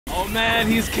Oh man,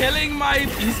 he's killing my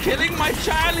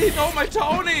Charlie. No, my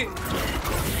Tony.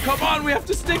 Come on, we have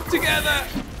to stick together.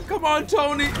 Come on,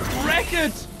 Tony. Wreck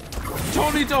it.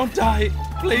 Tony, don't die.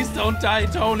 Please don't die,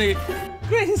 Tony.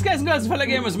 Greetings, guys and girls, fellow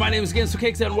gamers. My name is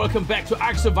Games4Kicks and welcome back to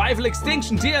ARK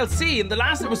Extinction DLC. In the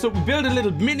last episode, we built a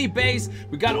little mini base.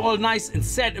 We got all nice and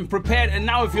set and prepared. And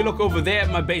now if you look over there,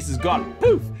 my base is gone.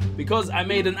 Poof! Because I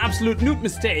made an absolute noob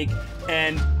mistake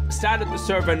and started the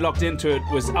server and logged into it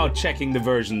without checking the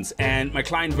versions. And my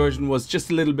client version was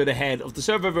just a little bit ahead of the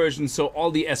server version. So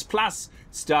all the S+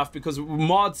 stuff, because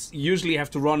mods usually have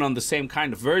to run on the same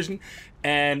kind of version.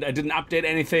 And I didn't update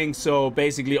anything, so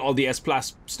basically all the S+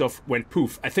 stuff went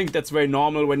poof. I think that's very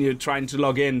normal when you're trying to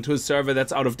log in to a server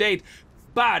that's out of date,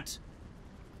 but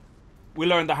we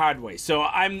learned the hard way. So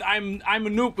I'm a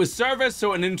noob with servers,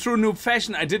 so in true noob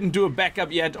fashion, I didn't do a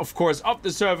backup yet, of course, of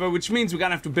the server, which means we're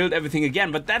gonna have to build everything again.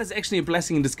 But that is actually a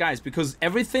blessing in disguise, because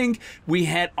everything we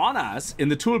had on us in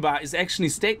the toolbar is actually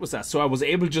stayed with us. So I was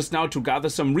able just now to gather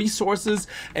some resources,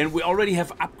 and we already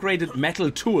have upgraded metal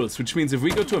tools, which means if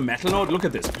we go to a metal node, look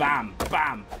at this, bam,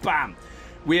 bam, bam.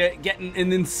 We're getting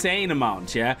an insane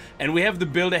amount, yeah? And we have the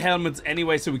builder helmets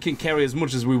anyway, so we can carry as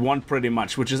much as we want pretty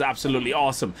much, which is absolutely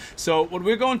awesome. So what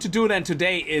we're going to do then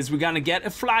today is we're gonna get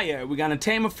a flyer, we're gonna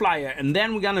tame a flyer, and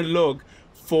then we're gonna look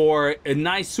for a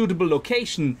nice suitable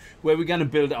location where we're gonna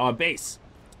build our base.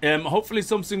 Hopefully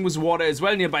something with water as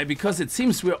well nearby, because it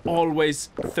seems we're always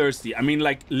thirsty. I mean,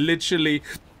 like literally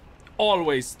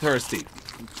always thirsty.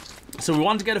 So we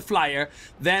want to get a flyer,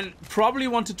 then probably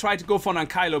want to try to go for an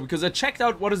Ankylo, because I checked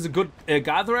out what is a good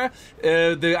gatherer.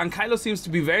 The Ankylo seems to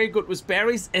be very good with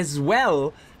berries as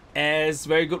well as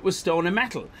very good with stone and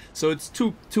metal. So it's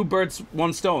two birds,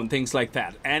 one stone, things like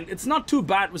that. And it's not too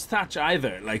bad with thatch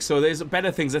either. Like, so there's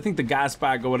better things. I think the gas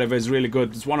bag or whatever is really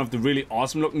good. It's one of the really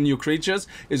awesome looking new creatures.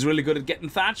 Is really good at getting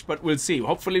thatch, but we'll see.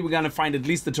 Hopefully we're gonna find at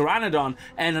least the Pteranodon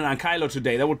and an Ankylo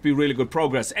today. That would be really good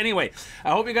progress. Anyway,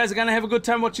 I hope you guys are gonna have a good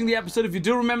time watching the episode. If you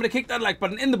do, remember to kick that like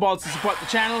button in the balls to support the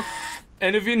channel.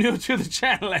 And if you're new to the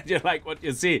channel and you like what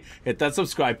you see, hit that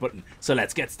subscribe button. So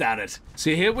let's get started.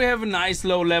 So here we have a nice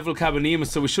low level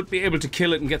Carbonemus, so we should be able to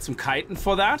kill it and get some chitin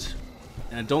for that.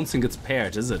 And I don't think it's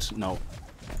paired, is it? No.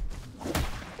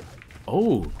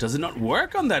 Oh, does it not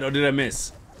work on that, or did I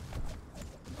miss?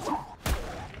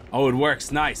 Oh, it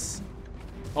works, nice.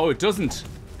 Oh, it doesn't.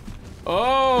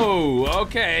 Oh,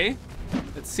 okay.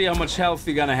 Let's see how much health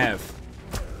you're gonna have.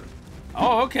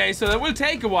 Oh, okay, so that will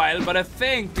take a while, but I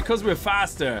think because we're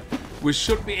faster, we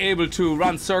should be able to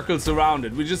run circles around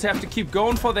it. We just have to keep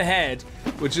going for the head,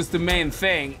 which is the main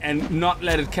thing, and not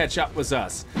let it catch up with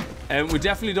us. And we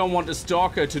definitely don't want a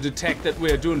stalker to detect that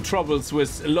we're doing troubles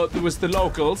with the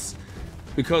locals,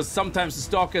 because sometimes the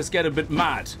stalkers get a bit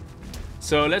mad.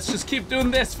 So let's just keep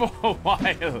doing this for a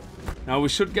while. Now we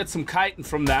should get some chitin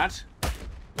from that.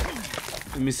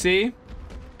 Let me see.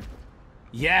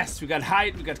 Yes, we got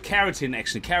height, we got keratin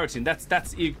actually. Keratin,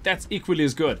 that's equally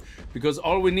as good, because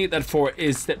all we need that for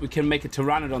is that we can make a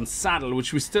Pteranodon saddle,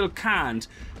 which we still can't.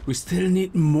 We still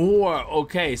need more.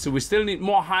 Okay, so we still need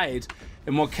more height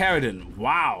and more keratin.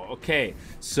 Wow, okay.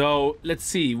 So let's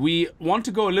see, we want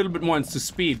to go a little bit more into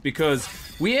speed, because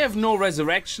we have no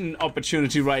resurrection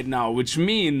opportunity right now, which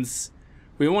means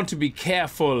we want to be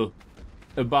careful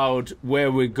about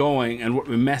where we're going and what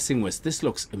we're messing with. This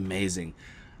looks amazing.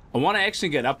 I want to actually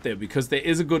get up there, because there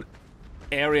is a good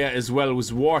area as well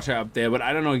with water up there, but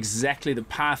I don't know exactly the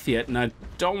path yet, and I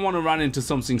don't want to run into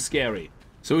something scary.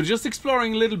 So we're just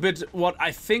exploring a little bit what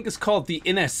I think is called the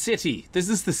inner city. This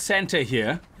is the center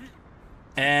here,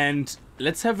 and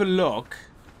let's have a look.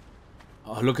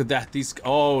 Oh, look at that. These,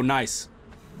 oh, nice.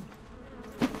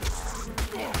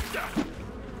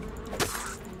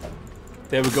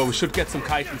 There we go. We should get some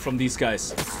chitin from these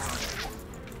guys.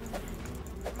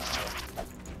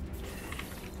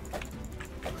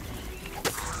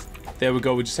 There we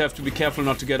go, we just have to be careful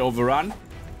not to get overrun.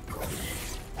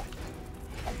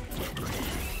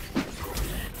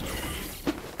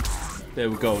 There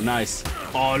we go, nice.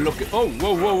 Oh, look at, oh,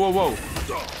 whoa, whoa, whoa,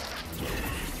 whoa.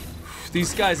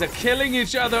 These guys are killing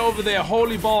each other over there,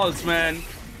 holy balls, man.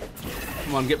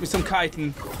 Come on, get me some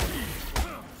chitin.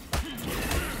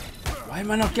 Why am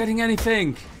I not getting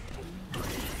anything?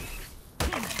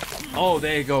 Oh,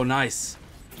 there you go, nice.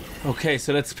 Okay,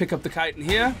 so let's pick up the chitin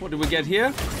here. What do we get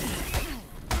here?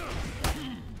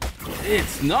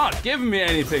 It's not giving me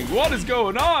anything. What is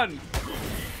going on?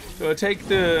 Do I take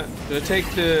the...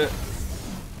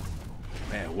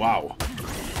 Man, wow.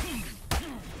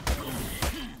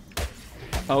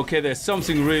 Okay, there's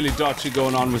something really dodgy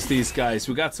going on with these guys.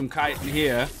 We got some chitin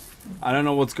here. I don't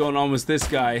know what's going on with this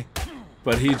guy.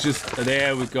 But he just...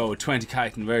 There we go. 20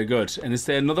 chitin. Very good. And is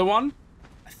there another one?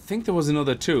 I think there was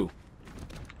another too.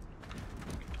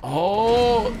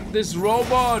 Oh, this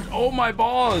robot. Oh, my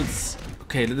balls.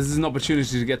 Okay, this is an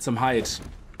opportunity to get some height.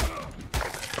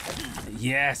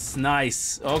 Yes,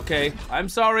 nice. Okay, I'm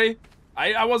sorry.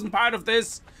 I wasn't part of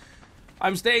this.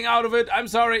 I'm staying out of it. I'm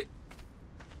sorry.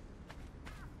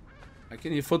 I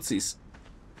can hear footsies.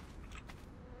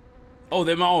 Oh,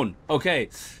 they're my own. Okay,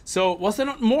 so was there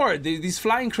not more? These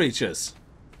flying creatures?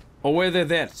 Or were there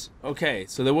that? Okay,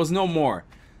 so there was no more.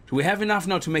 Do we have enough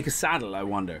now to make a saddle, I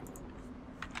wonder?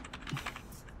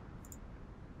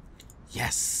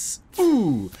 Yes.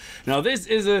 Ooh. Now this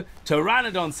is a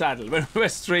Pteranodon saddle. When we were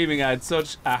streaming, I had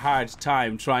such a hard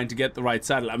time trying to get the right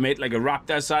saddle. I made like a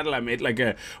raptor saddle. I made like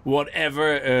a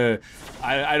whatever.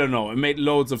 I don't know. I made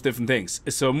loads of different things.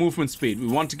 So movement speed. We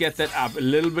want to get that up a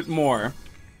little bit more.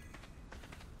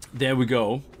 There we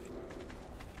go.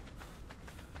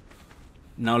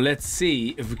 Now let's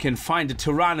see if we can find a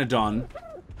Pteranodon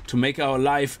to make our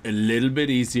life a little bit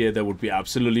easier. That would be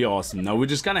absolutely awesome. Now we're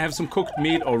just gonna have some cooked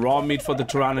meat or raw meat for the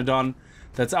Pteranodon.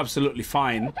 That's absolutely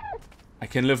fine. I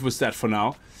can live with that for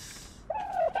now.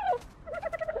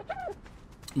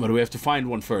 But we have to find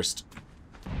one first.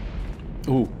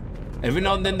 Ooh. Every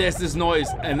now and then there's this noise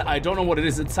and I don't know what it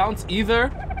is. It sounds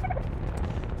either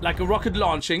like a rocket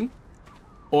launching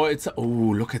or it's... Oh,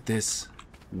 look at this.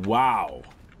 Wow.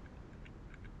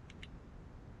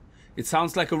 It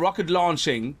sounds like a rocket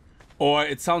launching, or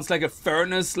it sounds like a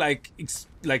furnace, like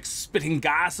spitting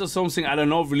gas or something. I don't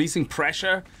know, releasing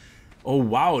pressure. Oh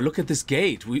wow, look at this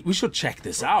gate. We should check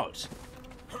this out.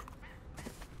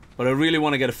 But I really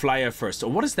want to get a flyer first. Oh,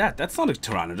 what is that? That's not a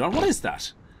Pteranodon. What is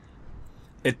that?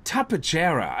 A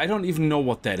Tapejara. I don't even know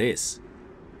what that is.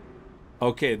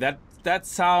 Okay, that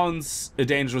sounds a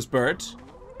dangerous bird.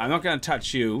 I'm not gonna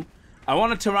touch you. I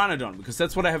want a Pteranodon because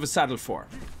that's what I have a saddle for.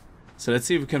 So let's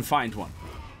see if we can find one.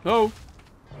 Oh.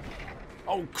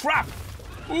 Oh, crap.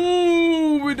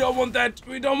 Ooh, we don't want that.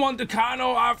 We don't want the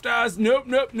Kano after us. Nope,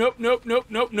 nope, nope, nope, nope,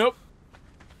 nope, nope.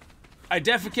 I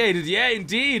defecated. Yeah,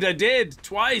 indeed, I did.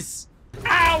 Twice.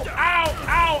 Ow, ow,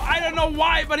 ow. I don't know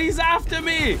why, but he's after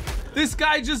me. This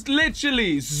guy just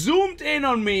literally zoomed in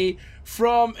on me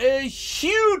from a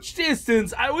huge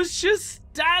distance. I was just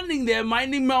standing there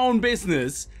minding my own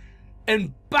business.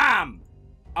 And bam.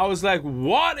 I was like,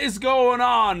 what is going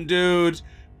on, dude?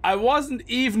 I wasn't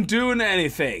even doing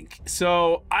anything.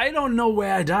 So, I don't know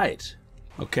where I died.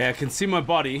 Okay, I can see my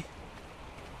body.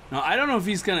 Now, I don't know if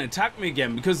he's gonna attack me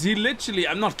again, because he literally,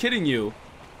 I'm not kidding you.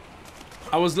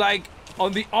 I was like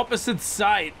on the opposite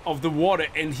side of the water,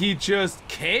 and he just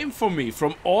came for me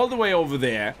from all the way over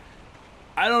there.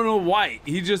 I don't know why.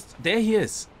 He just, there he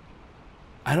is.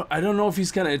 I don't know if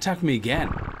he's gonna attack me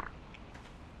again.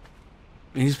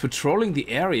 And he's patrolling the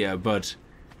area, but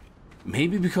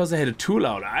maybe because I had a tool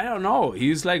out. I don't know.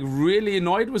 He's like really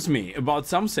annoyed with me about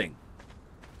something.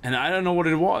 And I don't know what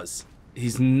it was.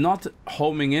 He's not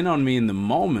homing in on me in the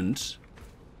moment.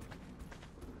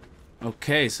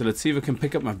 Okay, so let's see if I can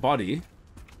pick up my body.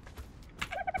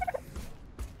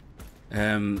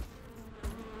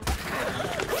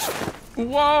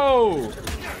 Whoa!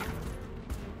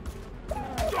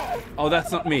 Oh,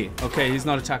 that's not me. Okay, he's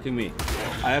not attacking me.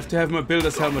 I have to have my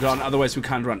builder's helmet on, otherwise we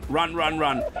can't run. Run, run,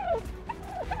 run.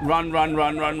 Run, run,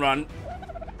 run, run, run.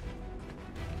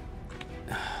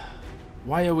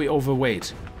 Why are we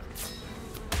overweight?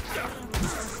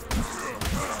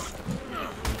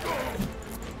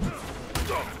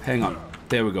 Hang on.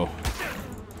 There we go.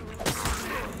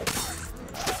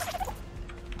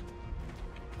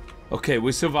 Okay,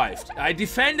 we survived. I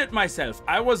defended myself.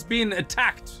 I was being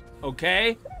attacked,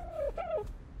 okay?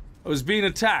 I was being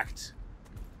attacked.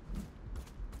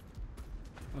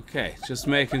 Okay, just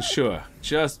making sure.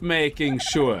 Just making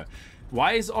sure.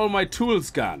 Why is all my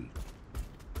tools gone?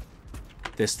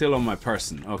 They're still on my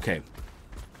person. Okay.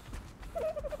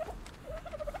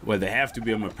 Well, they have to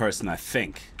be on my person, I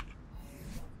think.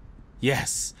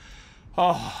 Yes.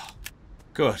 Oh,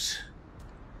 good.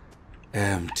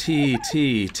 T.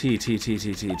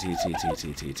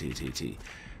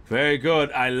 Very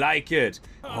good. I like it.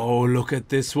 Oh, look at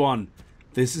this one.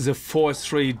 This is a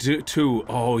 4-3-2.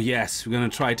 Oh, yes. We're going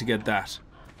to try to get that.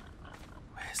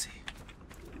 Where is he?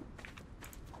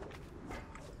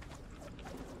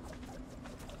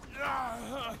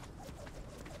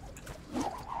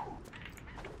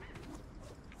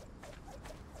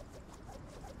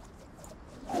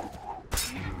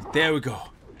 There we go.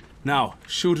 Now,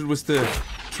 shoot it with the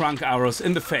trunk arrows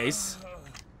in the face.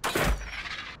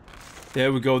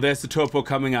 There we go. There's the turbo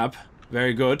coming up.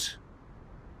 Very good.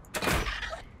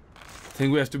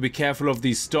 think we have to be careful of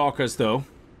these stalkers, though.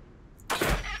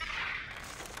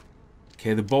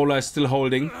 Okay, the bowler is still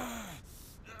holding.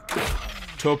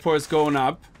 Torpor is going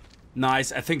up.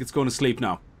 Nice. I think it's going to sleep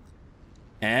now.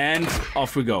 And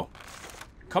off we go.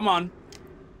 Come on.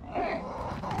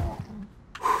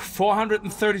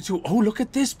 432. Oh, look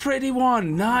at this pretty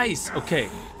one. Nice.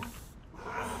 Okay.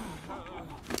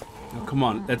 Now, come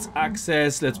on. Let's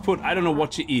access. Let's put, I don't know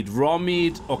what you eat. Raw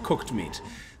meat or cooked meat.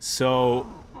 So,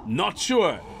 not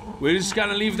sure. We're just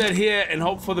gonna leave that here and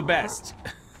hope for the best.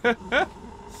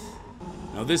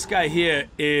 Now, this guy here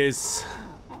is...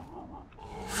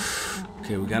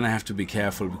 Okay, we're gonna have to be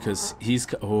careful because he's...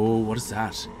 Oh, what is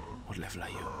that? What level are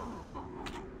you?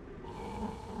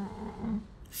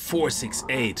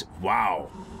 468.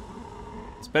 Wow.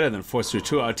 It's better than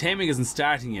 432. Our taming isn't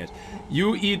starting yet.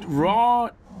 You eat raw...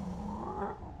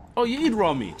 Oh, you eat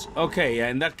raw meat. Okay, yeah,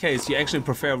 in that case, you actually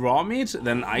prefer raw meat?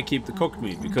 Then I keep the cooked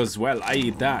meat because, well, I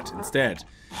eat that instead.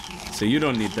 So you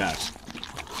don't need that.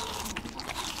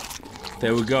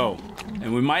 There we go.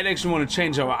 And we might actually want to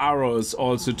change our arrows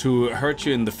also to hurt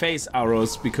you in the face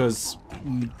arrows because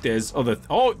there's other...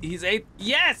 Oh, he's ate...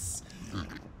 Yes!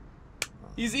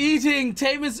 He's eating.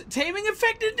 Taming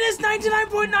effectiveness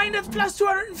 99.9. That's plus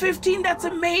 215. That's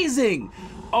amazing.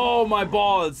 Oh my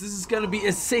balls. This is going to be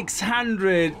a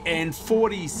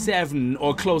 647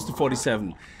 or close to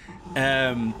 47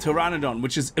 Pteranodon,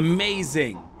 which is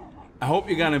amazing. I hope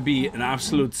you're going to be an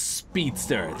absolute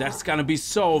speedster. That's going to be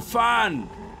so fun.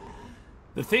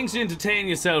 The things you entertain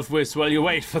yourself with while you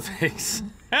wait for things.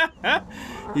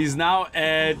 He's now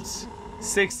at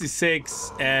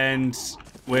 66 and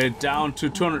we're down to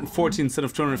 214 instead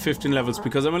of 215 levels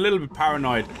because I'm a little bit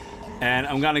paranoid and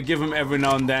I'm gonna give him every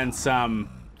now and then some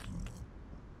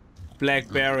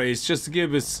blackberries just to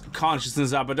give his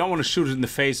consciousness up. I don't want to shoot it in the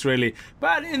face really,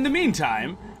 but in the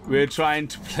meantime we're trying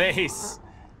to place,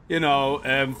 you know,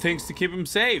 things to keep him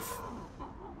safe.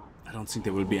 I don't think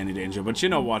there will be any danger, but you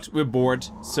know what? We're bored,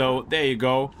 so there you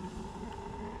go.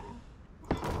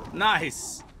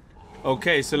 Nice.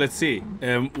 Okay, so let's see.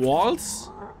 Walls.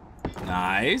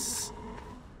 Nice.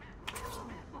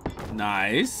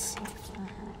 Nice.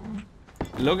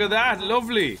 Look at that.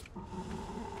 Lovely.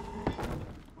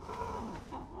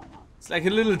 It's like a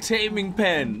little taming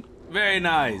pen. Very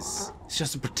nice. It's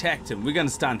just to protect him. We're gonna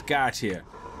stand guard here.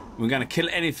 We're gonna kill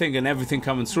anything and everything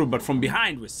coming through, but from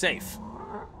behind we're safe.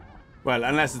 Well,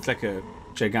 unless it's like a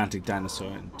gigantic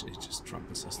dinosaur and it just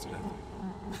tramples us to death.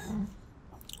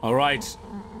 Alright.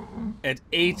 At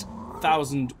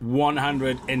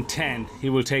 8,110,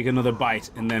 he will take another bite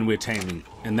and then we're taming.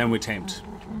 And then we're tamed.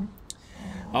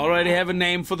 Already have a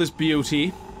name for this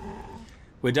beauty.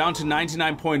 We're down to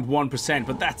 99.1%,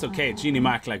 but that's okay. Genie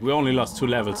Mac, like, we only lost 2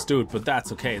 levels, dude, but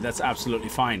that's okay. That's absolutely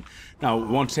fine. Now, we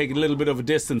want to take a little bit of a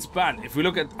distance, but if we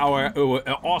look at our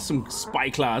awesome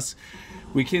spy class,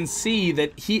 we can see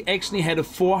that he actually had a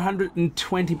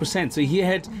 420%. So he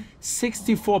had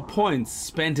 64 points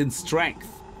spent in strength,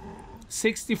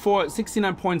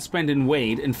 69 points spent in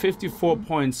weight, and 54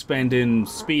 points spent in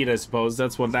speed, I suppose.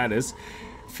 That's what that is.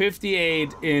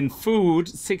 58 in food,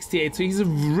 68. So he's a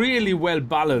really well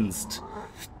balanced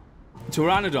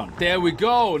Pteranodon. There we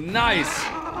go. Nice.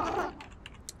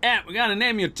 And we're gonna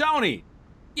name you Tony.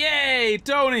 Yay,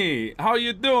 Tony! How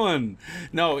you doing?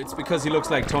 No, it's because he looks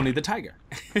like Tony the Tiger.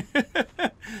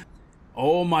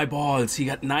 Oh my balls, he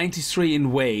got 93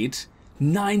 in weight,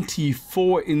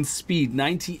 94 in speed,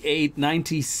 98,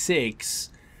 96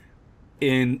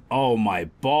 in... Oh my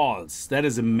balls, that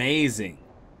is amazing.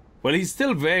 Well, he's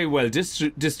still very well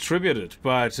distributed,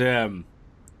 but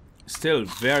still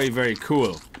very, very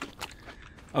cool.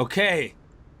 Okay,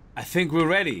 I think we're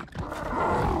ready.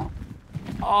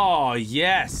 Oh,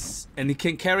 yes. And he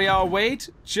can carry our weight?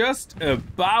 Just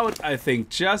about, I think.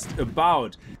 Just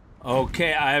about.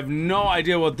 Okay, I have no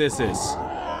idea what this is.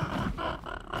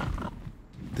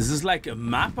 This is like a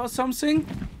map or something?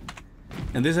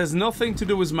 And this has nothing to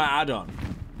do with my add-on.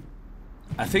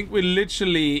 I think we're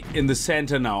literally in the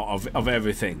center now of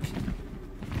everything.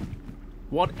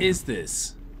 What is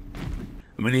this?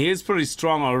 I mean, he is pretty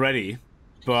strong already,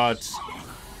 but...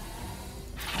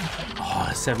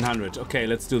 Oh, 700. Okay,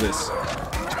 let's do this.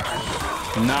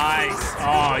 Nice.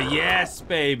 Oh, yes,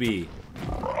 baby.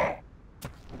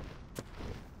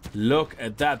 Look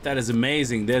at that. That is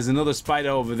amazing. There's another spider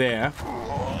over there.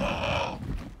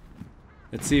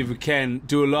 Let's see if we can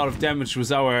do a lot of damage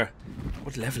with our...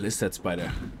 What level is that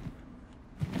spider?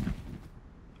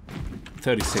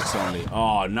 36 only.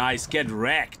 Oh, nice. Get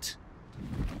wrecked.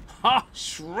 Ha!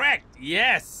 Shreked.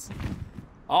 Yes.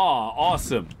 Oh,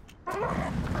 awesome.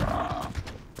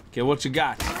 Okay, what you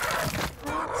got?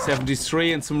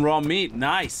 73 and some raw meat.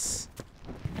 Nice.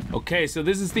 Okay, so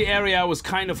this is the area I was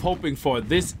kind of hoping for.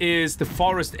 This is the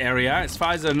forest area. As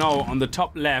far as I know, on the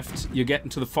top left, you get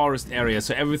into the forest area.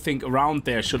 So everything around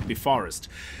there should be forest.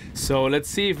 So let's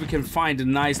see if we can find a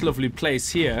nice, lovely place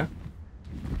here.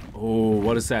 Oh,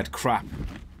 what is that? Crap.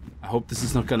 I hope this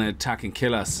is not going to attack and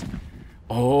kill us.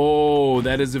 Oh,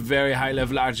 that is a very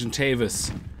high-level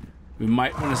Argentavis. We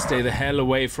might want to stay the hell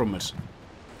away from it.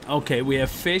 Okay, we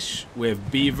have fish. We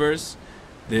have beavers.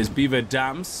 There's beaver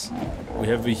dams. We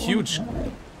have a huge...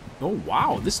 Oh,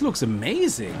 wow. This looks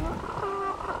amazing.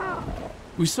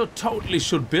 We so totally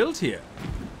should build here.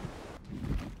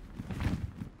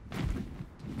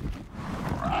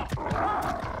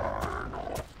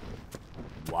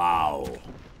 Wow.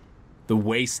 The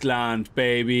wasteland,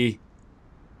 baby.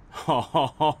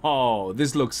 Oh,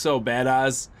 this looks so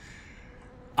badass.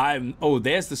 Oh,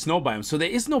 there's the snow biome. So there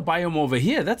is no biome over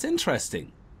here. That's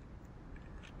interesting.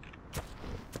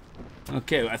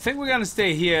 Okay, I think we're gonna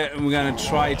stay here and we're gonna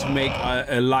try to make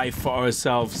a life for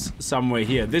ourselves somewhere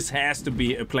here. This has to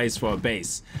be a place for a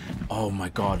base. Oh my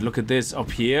god, look at this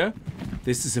up here.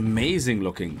 This is amazing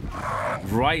looking.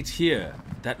 Right here.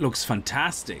 That looks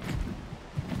fantastic.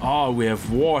 Oh, we have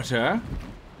water.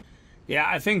 Yeah,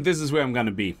 I think this is where I'm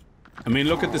gonna be. I mean,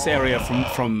 look at this area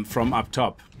from up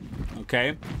top.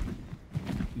 Okay?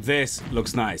 This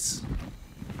looks nice.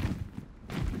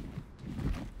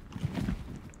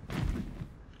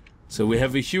 So we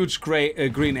have a huge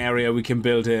green area we can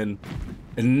build in.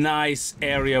 A nice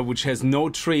area which has no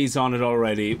trees on it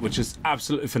already, which is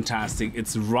absolutely fantastic.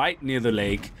 It's right near the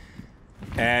lake.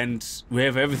 And we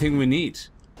have everything we need.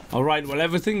 Alright, well,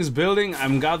 everything is building.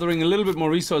 I'm gathering a little bit more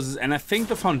resources. And I think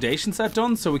the foundations are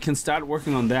done, so we can start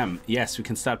working on them. Yes, we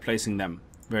can start placing them.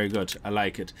 Very good. I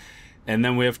like it. And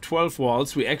then we have 12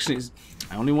 walls. We actually...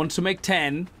 I only wanted to make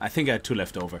 10. I think I had 2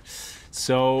 left over.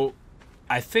 So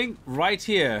I think right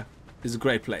here is a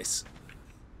great place.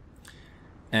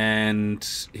 And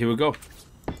here we go.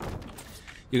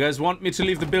 You guys want me to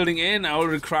leave the building in? I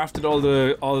already crafted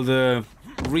all the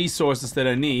resources that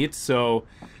I need, so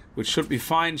which should be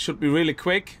fine, should be really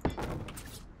quick.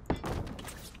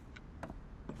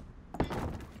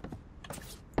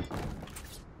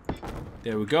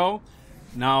 There we go.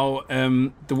 Now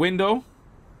the window.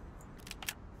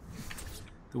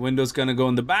 The window's gonna go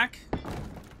in the back.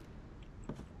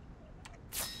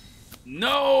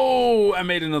 No! I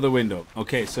made another window.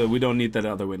 Okay, so we don't need that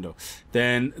other window.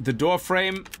 Then the door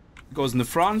frame goes in the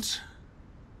front.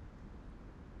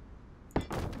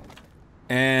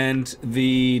 And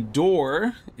the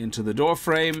door into the door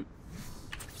frame.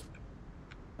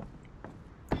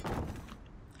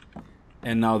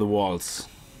 And now the walls.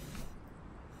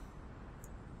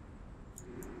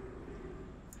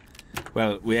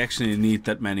 Well, we actually need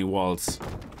that many walls.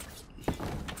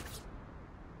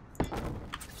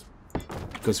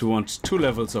 Because we want 2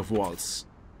 levels of walls.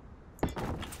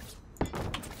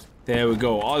 There we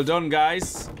go. All done,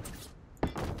 guys.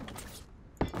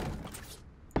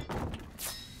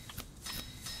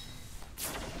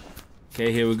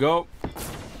 Okay, here we go.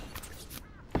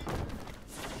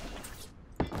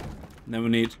 Then we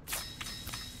need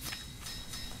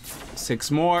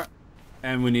 6 more.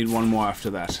 And we need 1 more after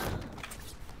that.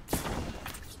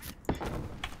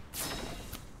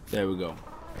 There we go.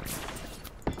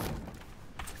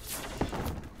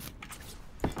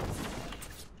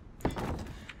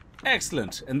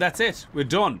 Excellent, and that's it. We're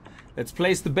done. Let's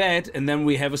place the bed, and then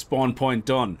we have a spawn point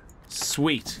done.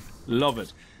 Sweet. Love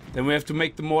it. Then we have to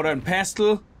make the mortar and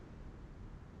pestle.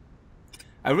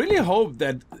 I really hope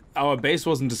that our base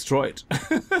wasn't destroyed.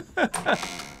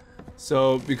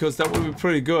 So, because that would be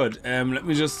pretty good. Let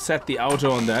me just set the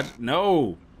auto on that.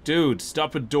 No! Dude,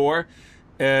 stop it, door.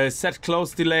 Set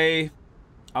close delay.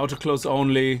 Auto close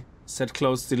only. Set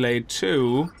close delay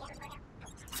to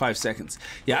 5 seconds.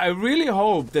 Yeah, I really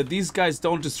hope that these guys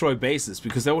don't destroy bases,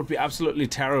 because that would be absolutely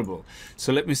terrible.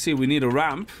 So let me see, we need a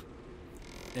ramp.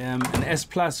 An S+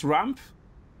 ramp.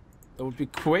 That would be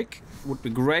quick, would be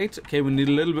great. Okay, we need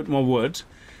a little bit more wood.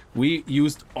 We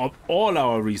used up all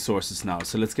our resources now,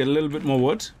 so let's get a little bit more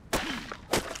wood.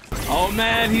 Oh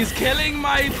man, he's killing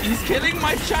my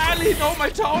Charlie, no, my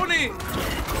Tony.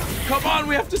 Come on,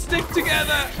 we have to stick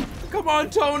together. Come on,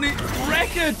 Tony,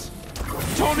 wreck it.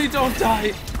 Tony, don't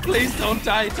die. Please don't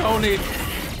die, Tony.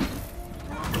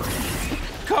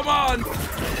 Come on.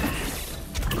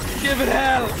 Give it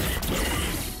hell.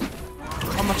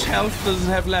 How much health does it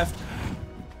have left?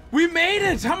 We made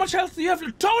it! How much health do you have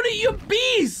left? Tony, you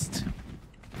beast!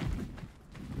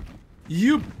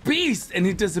 You beast! And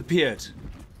he disappeared.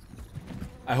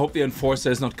 I hope the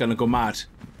Enforcer is not gonna go mad.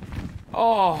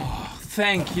 Oh,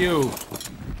 thank you.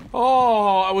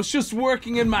 Oh, I was just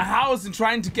working in my house and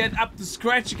trying to get up to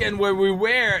scratch again where we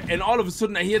were, and all of a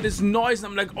sudden I hear this noise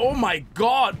and I'm like, oh my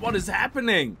god, what is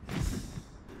happening?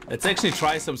 Let's actually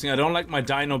try something. I don't like my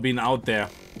dino being out there.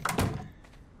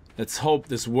 Let's hope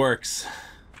this works.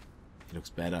 He looks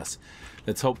badass.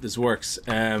 Let's hope this works.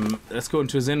 Let's go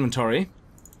into his inventory.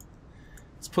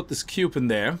 Let's put this cube in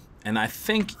there, and I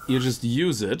think you just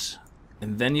use it,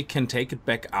 and then you can take it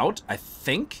back out, I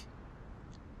think.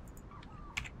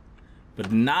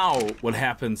 But now what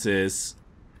happens is,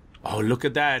 oh, look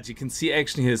at that. You can see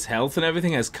actually his health and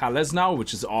everything has colors now,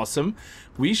 which is awesome.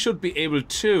 We should be able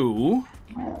to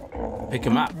pick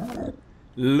him up.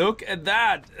 Look at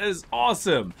that. That is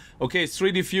awesome. Okay,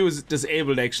 3D view is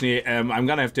disabled actually. I'm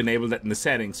gonna have to enable that in the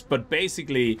settings. But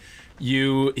basically,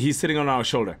 he's sitting on our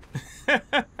shoulder.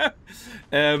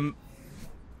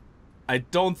 I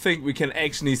don't think we can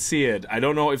actually see it. I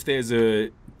don't know if there's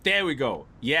a... There we go.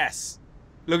 Yes.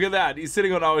 Look at that. He's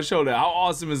sitting on our shoulder. How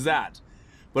awesome is that?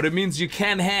 But it means you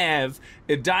can have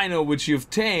a dino which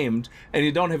you've tamed and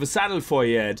you don't have a saddle for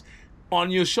yet on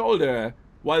your shoulder,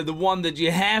 while the one that you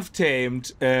have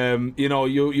tamed, you know,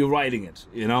 you're riding it,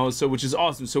 you know, so which is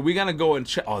awesome. So we're gonna go and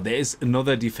check. Oh, there's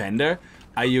another defender.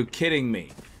 Are you kidding me?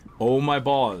 Oh my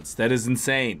balls, that is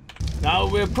insane. Now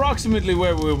we're approximately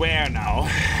where we were now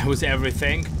with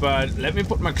everything, but let me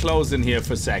put my clothes in here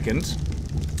for a second.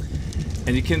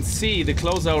 And you can see the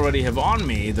clothes I already have on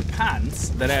me, the pants,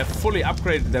 that I have fully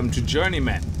upgraded them to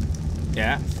journeyman.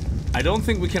 Yeah, I don't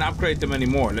think we can upgrade them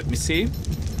anymore. Let me see.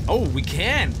 Oh, we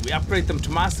can. We upgrade them to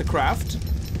mastercraft.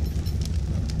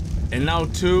 And now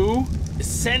to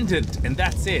ascendant, and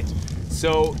that's it.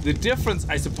 So the difference,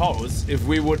 I suppose, if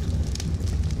we would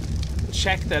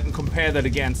check that and compare that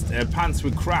against pants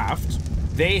we craft,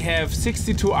 they have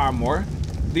 62 armor.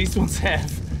 These ones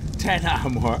have 10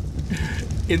 armor.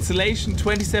 Insulation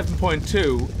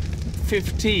 27.2,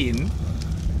 15,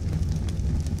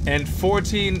 and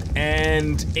 14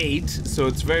 and 8. So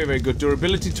it's very, very good.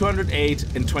 Durability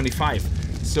 208 and 25.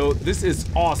 So this is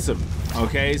awesome.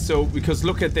 Okay, so because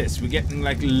look at this, we're getting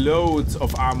like loads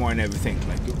of armor and everything.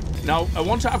 Like, now I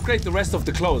want to upgrade the rest of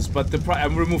the clothes, but I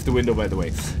removed the window by the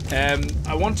way.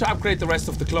 I want to upgrade the rest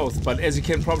of the clothes, but as you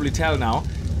can probably tell now,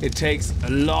 it takes a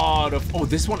lot of... Oh,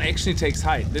 this one actually takes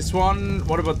height. This one,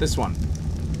 what about this one?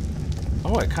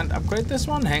 Oh, I can't upgrade this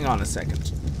one? Hang on a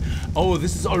second. Oh,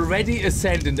 this is already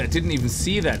ascendant. I didn't even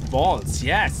see that. Balls.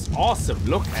 Yes, awesome.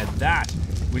 Look at that.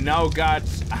 We now got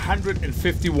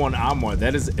 151 armor.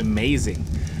 That is amazing.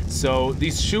 So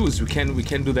these shoes, we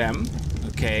can do them.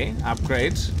 Okay,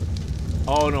 upgrade.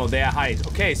 Oh no, they are height.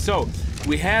 Okay, so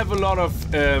we have a lot of...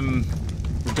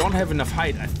 we don't have enough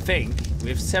height, I think. We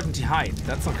have 70 height.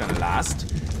 That's not gonna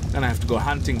last. Gonna have to go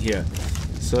hunting here.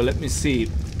 So let me see.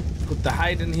 Put the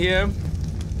height in here.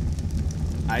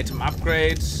 Item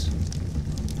upgrade.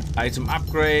 Item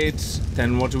upgrade.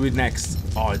 Then what do we next?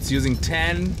 Oh, it's using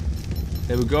 10.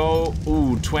 There we go.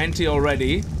 Ooh, 20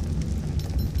 already.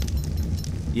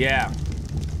 Yeah.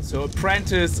 So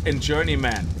apprentice and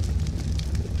journeyman.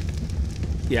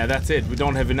 Yeah, that's it. We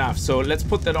don't have enough. So let's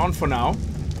put that on for now.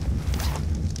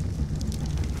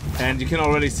 And you can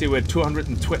already see we're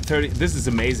 230. This is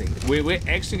amazing. We're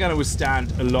actually gonna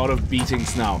withstand a lot of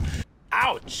beatings now.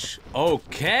 Ouch!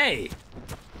 Okay.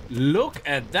 Look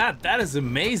at that. That is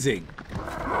amazing.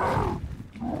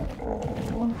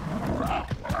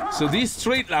 So these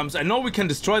street lamps, I know we can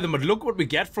destroy them, but look what we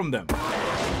get from them.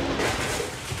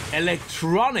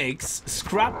 Electronics,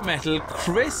 scrap metal,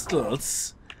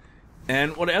 crystals,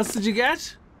 and what else did you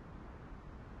get?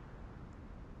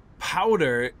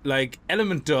 Powder, like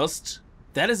element dust.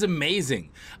 That is amazing.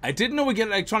 I didn't know we get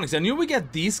electronics. I knew we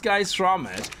get these guys from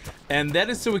it, and that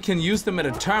is so we can use them at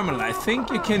a terminal. I think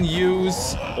you can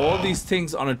use all these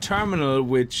things on a terminal,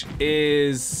 which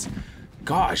is...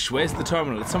 Gosh, where's the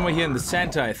terminal? It's somewhere here in the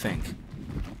center, I think.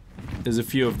 There's a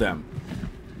few of them.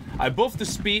 I buffed the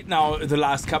speed now the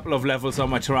last couple of levels on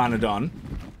my Pteranodon.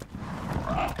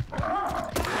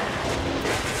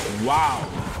 Wow.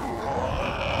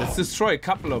 Let's destroy a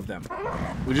couple of them.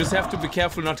 We just have to be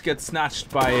careful not to get snatched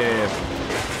by a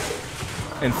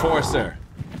enforcer,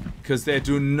 because they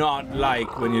do not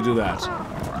like when you do that.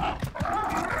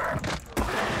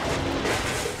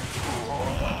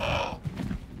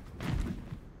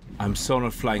 I'm so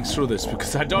not flying through this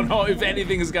because I don't know if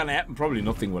anything is gonna happen. Probably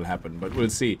nothing will happen, but we'll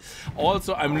see.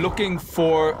 Also, I'm looking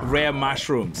for rare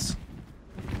mushrooms.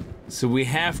 So we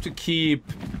have to keep...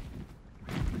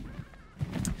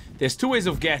 There's two ways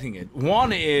of getting it.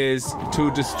 One is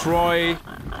to destroy,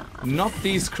 not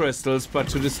these crystals, but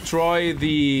to destroy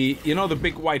the, you know, the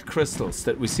big white crystals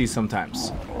that we see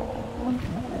sometimes.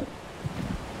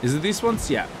 Is it these ones?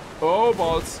 Yeah. Oh,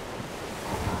 balls.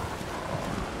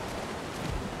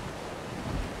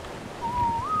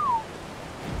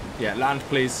 Yeah, land,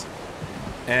 please.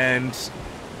 And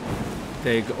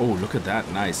there you go. Oh, look at that.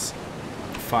 Nice.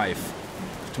 5.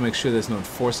 To make sure there's no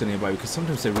enforcer nearby, because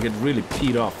sometimes they get really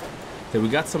peed off. There we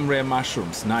got some rare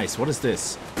mushrooms. Nice. What is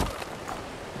this?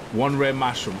 1 rare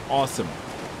mushroom. Awesome.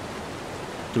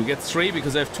 Do we get 3?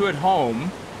 Because I have 2 at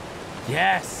home.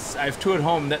 Yes, I have 2 at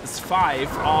home. That's 5.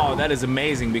 Oh, that is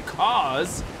amazing.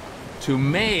 Because to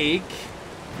make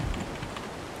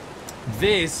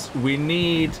this, we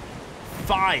need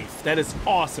 5. That is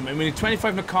awesome. And we need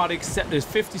 25 narcotics. There's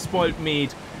 50 spoiled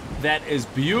meat. That is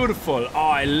beautiful. Oh,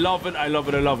 I love it. I love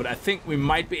it. I love it. I think we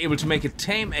might be able to make a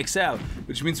tame XL,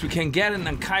 which means we can get an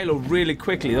Ankylo really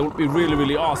quickly. That would be really,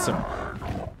 really awesome.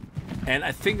 And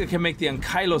I think I can make the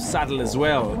Ankylo saddle as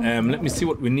well. Let me see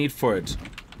what we need for it.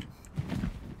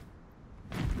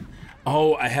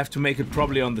 Oh, I have to make it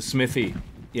probably on the smithy.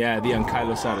 Yeah, the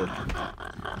Ankylo saddle.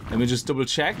 Let me just double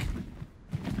check.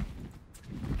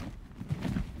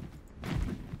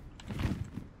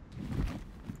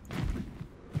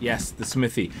 Yes, the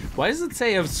smithy. Why does it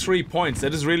say I have 3 points?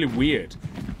 That is really weird.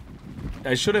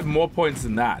 I should have more points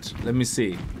than that. Let me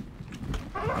see.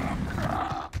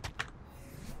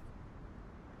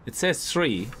 It says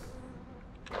 3.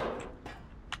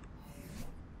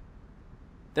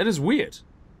 That is weird.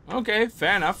 Okay,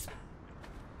 fair enough.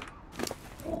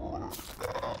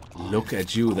 Look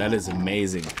at you, that is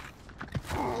amazing.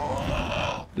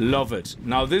 Love it.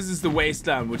 Now this is the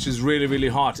wasteland, which is really, really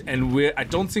hot, and I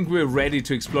don't think we're ready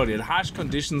to explore it. Harsh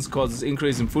conditions causes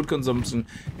increase in food consumption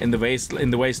in the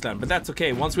wasteland, but that's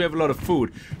okay. Once we have a lot of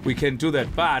food, we can do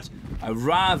that. But I'd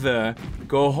rather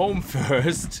go home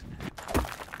first.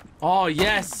 Oh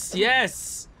yes,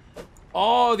 yes.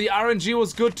 Oh, the RNG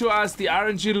was good to us. The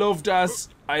RNG loved us.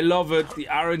 I love it. The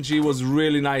RNG was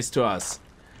really nice to us.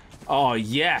 Oh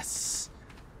yes.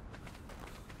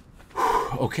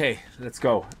 Okay, let's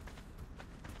go.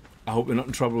 I hope we're not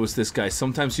in trouble with this guy.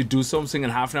 Sometimes you do something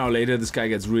and half an hour later this guy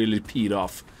gets really peed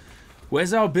off.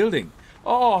 Where's our building?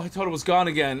 Oh, I thought it was gone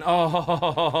again.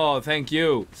 Oh, thank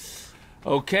you.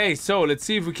 Okay, so let's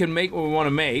see if we can make what we want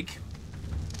to make.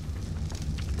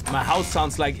 My house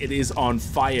sounds like it is on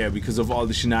fire because of all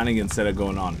the shenanigans that are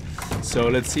going on. So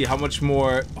let's see how much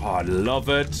more. Oh, I love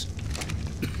it.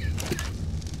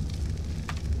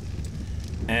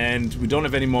 And we don't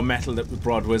have any more metal that we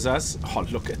brought with us. Oh,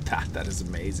 look at that. That is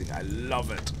amazing. I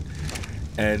love it.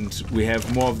 And we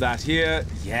have more of that here.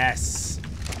 Yes.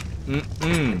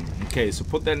 Okay, so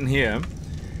put that in here.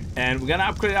 And we're gonna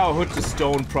upgrade our hood to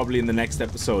stone probably in the next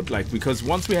episode. Like, because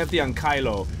once we have the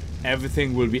Ankylo,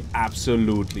 everything will be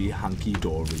absolutely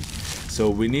hunky-dory. So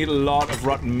we need a lot of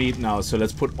rotten meat now. So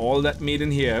let's put all that meat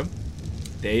in here.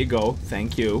 There you go.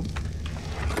 Thank you.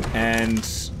 And...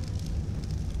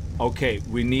 okay,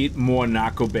 we need more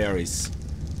narco berries.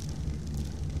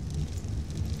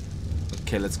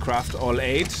 Okay, let's craft all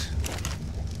 8.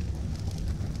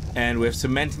 And we have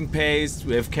cementing paste,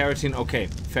 we have keratin. Okay,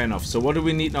 fair enough. So what do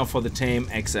we need now for the tame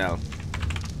XL?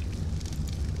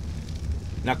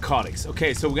 Narcotics.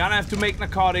 Okay, so we're gonna have to make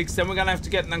narcotics, then we're gonna have to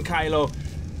get an Ankylo.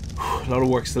 A lot of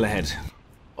work still ahead.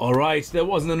 Alright, there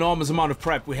was an enormous amount of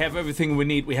prep. We have everything we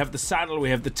need. We have the saddle, we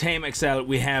have the tame XL,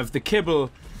 we have the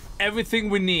kibble. Everything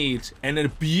we need, and a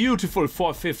beautiful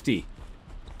 450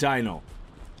 dino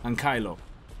Ankylo.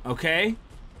 Okay,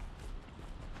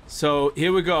 so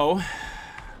here we go.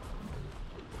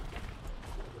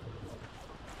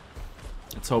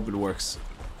 Let's hope it works.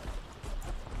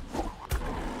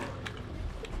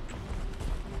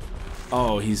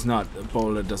 Oh, he's not. The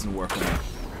boulder doesn't work on him.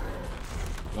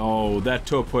 Oh, that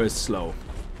topo is slow.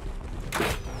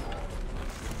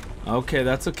 Okay,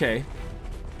 that's okay.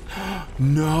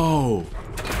 No!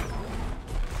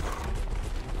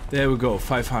 There we go,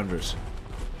 500.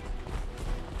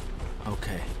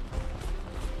 Okay.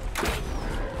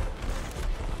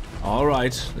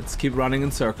 Alright, let's keep running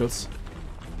in circles.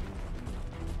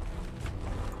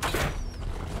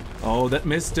 Oh, that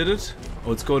missed, did it?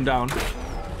 Oh, it's going down.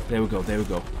 There we go, there we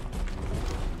go.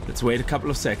 Let's wait a couple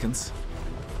of seconds.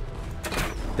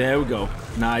 There we go.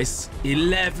 Nice.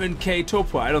 11k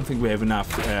topo. I don't think we have enough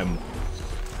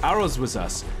arrows with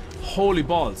us. Holy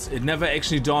balls. It never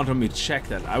actually dawned on me to check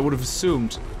that. I would have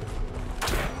assumed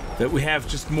that we have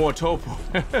just more topo.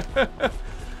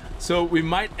 So we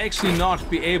might actually not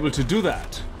be able to do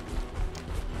that.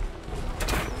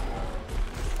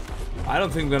 I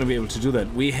don't think we're gonna be able to do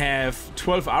that. We have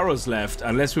 12 arrows left,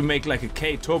 unless we make like a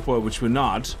K topo, which we're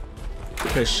not,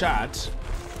 per shot.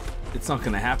 It's not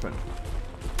gonna happen.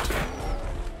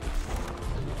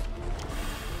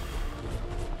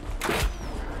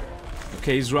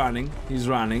 Okay, he's running. He's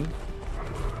running.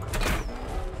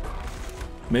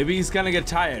 Maybe he's gonna get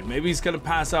tired. Maybe he's gonna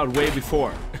pass out way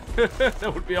before.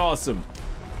 That would be awesome.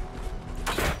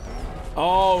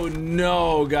 Oh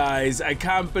no, guys. I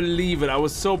can't believe it. I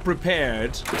was so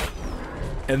prepared.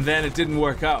 And then it didn't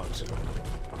work out.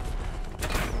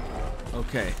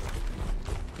 Okay.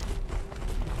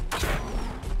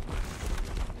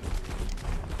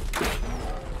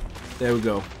 There we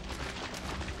go.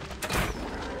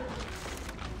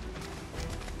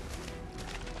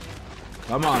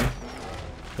 Come on.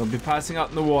 Don't be passing out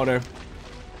in the water.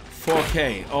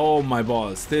 4K. Oh my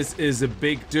balls. This is a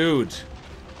big dude.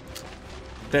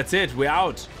 That's it. We're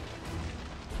out.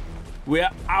 We're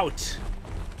out.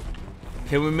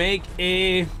 Can we make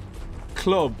a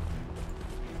club?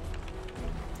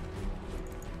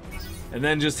 And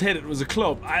then just hit it with a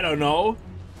club. I don't know.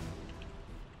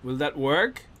 Will that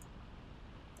work?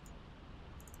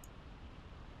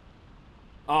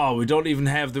 Oh, we don't even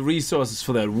have the resources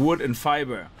for that. Wood and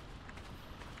fiber.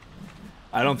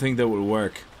 I don't think that will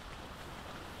work.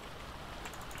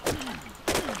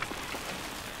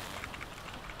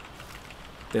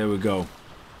 There we go.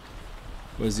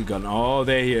 Where's he gone? Oh,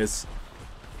 there he is.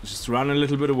 Just run a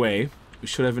little bit away. We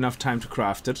should have enough time to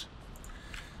craft it.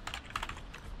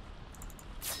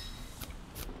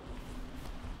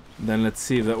 Then let's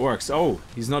see if that works. Oh,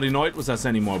 he's not annoyed with us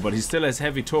anymore, but he still has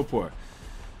heavy torpor.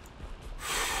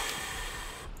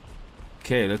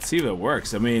 Okay, let's see if that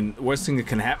works. I mean, the worst thing that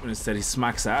can happen is that he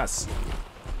smacks ass.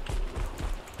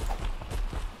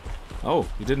 Oh,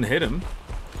 you didn't hit him.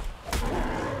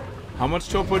 How much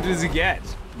torpor does he get?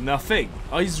 Nothing.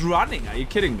 Oh, he's running. Are you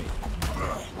kidding me?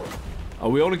 Oh,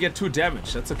 we only get 2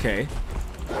 damage. That's okay.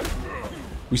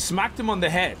 We smacked him on the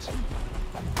head.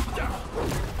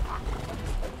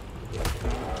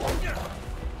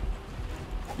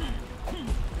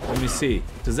 Let me see.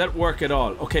 Does that work at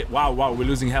all? Okay, wow, we're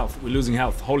losing health. We're losing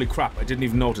health. Holy crap, I didn't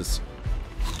even notice.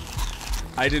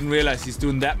 I didn't realize he's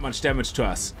doing that much damage to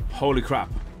us. Holy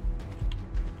crap.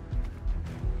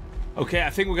 Okay, I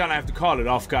think we're gonna have to call it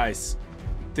off, guys.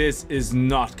 This is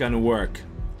not gonna work.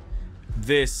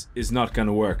 This is not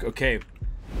gonna work. Okay.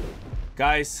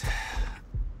 Guys,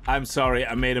 I'm sorry,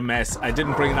 I made a mess. I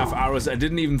didn't bring enough arrows. I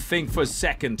didn't even think for a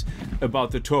second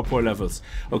about the torpor levels.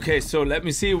 Okay, so let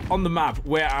me see on the map.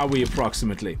 Where are we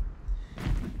approximately?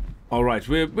 All right,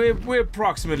 we're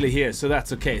approximately here, so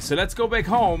that's okay. So let's go back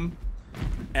home.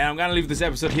 And I'm gonna leave this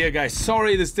episode here, guys.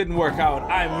 Sorry this didn't work out.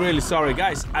 I'm really sorry,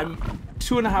 guys. I'm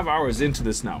 2.5 hours into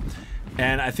this now.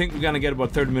 And I think we're gonna get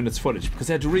about 30 minutes footage because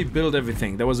I had to rebuild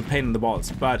everything. That was a pain in the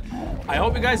balls. But I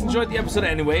hope you guys enjoyed the episode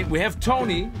anyway. We have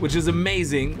Tony, which is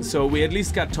amazing. So we at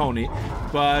least got Tony.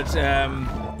 But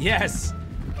yes,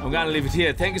 I'm gonna leave it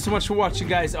here. Thank you so much for watching,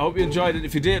 guys. I hope you enjoyed it.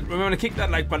 If you did, remember to kick that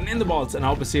like button in the balls. And I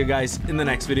hope to see you guys in the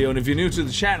next video. And if you're new to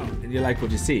the channel and you like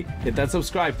what you see, hit that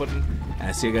subscribe button. And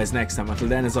I'll see you guys next time. Until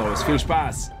then, as always, viel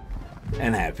Spaß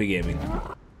and happy gaming.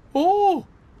 Oh!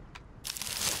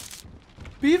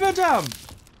 Beaver Dam!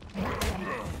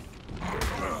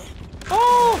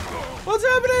 Oh! What's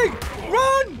happening?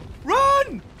 Run!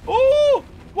 Run! Oh!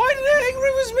 Why did they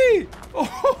angry with me?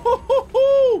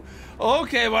 Oh!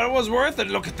 Okay, well, it was worth it.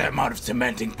 Look at the amount of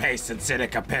cementing paste and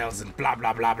silica pills and blah,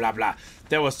 blah, blah, blah, blah.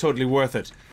 That was totally worth it.